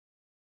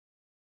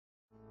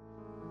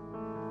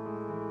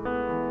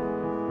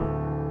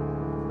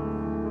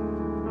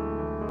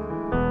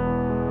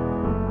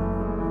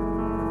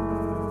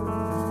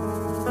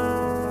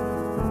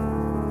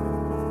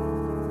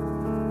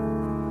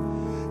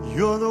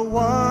the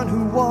one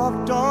who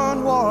walked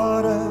on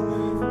water,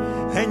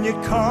 and you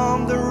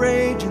calm the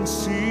raging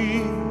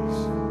seas.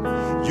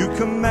 You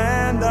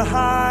command the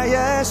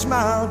highest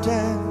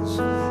mountains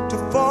to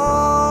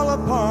fall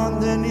upon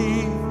their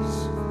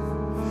knees.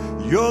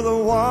 You're the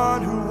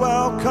one who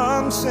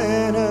welcomes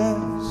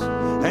sinners,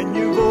 and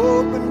you've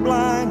opened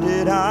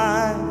blinded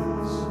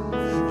eyes.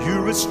 You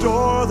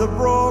restore the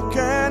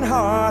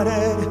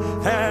broken-hearted,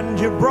 and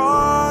you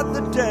brought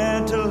the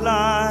dead to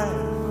life.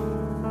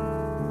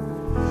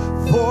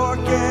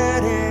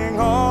 Forgetting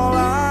all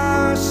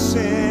our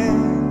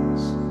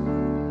sins,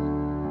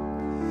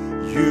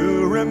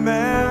 you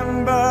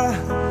remember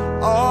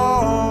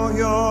all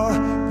your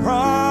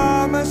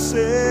promises.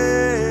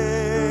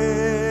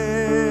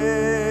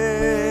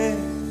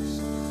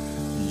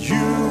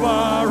 You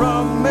are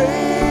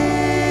amazing,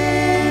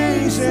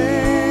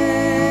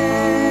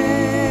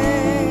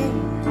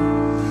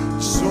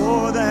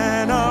 so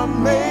then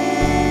amazing.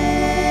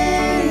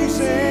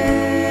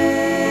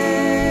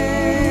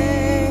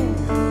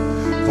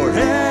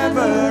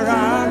 Forever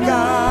our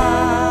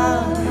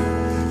God,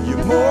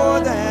 you're more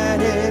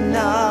than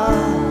enough.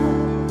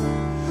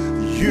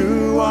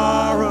 You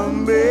are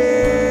amazing.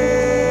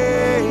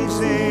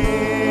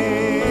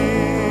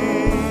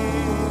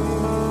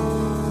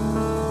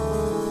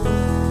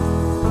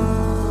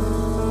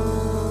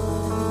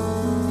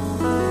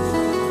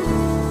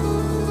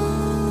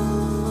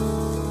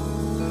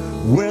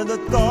 With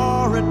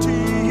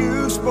authority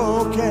you've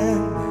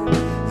spoken,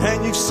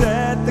 and you've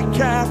set the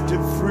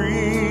captive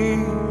free.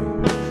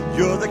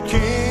 You're the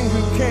King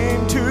who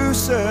came to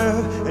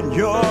serve, and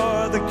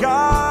you're the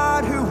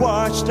God who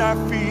washed our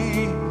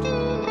feet.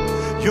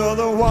 You're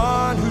the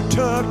one who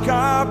took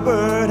our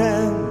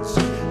burdens,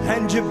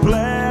 and you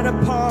bled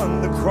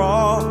upon the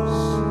cross.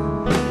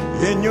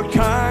 In your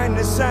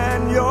kindness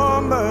and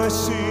your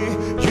mercy,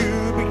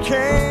 you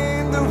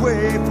became the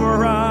way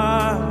for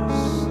us.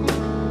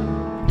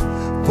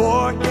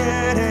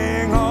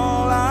 Forgetting all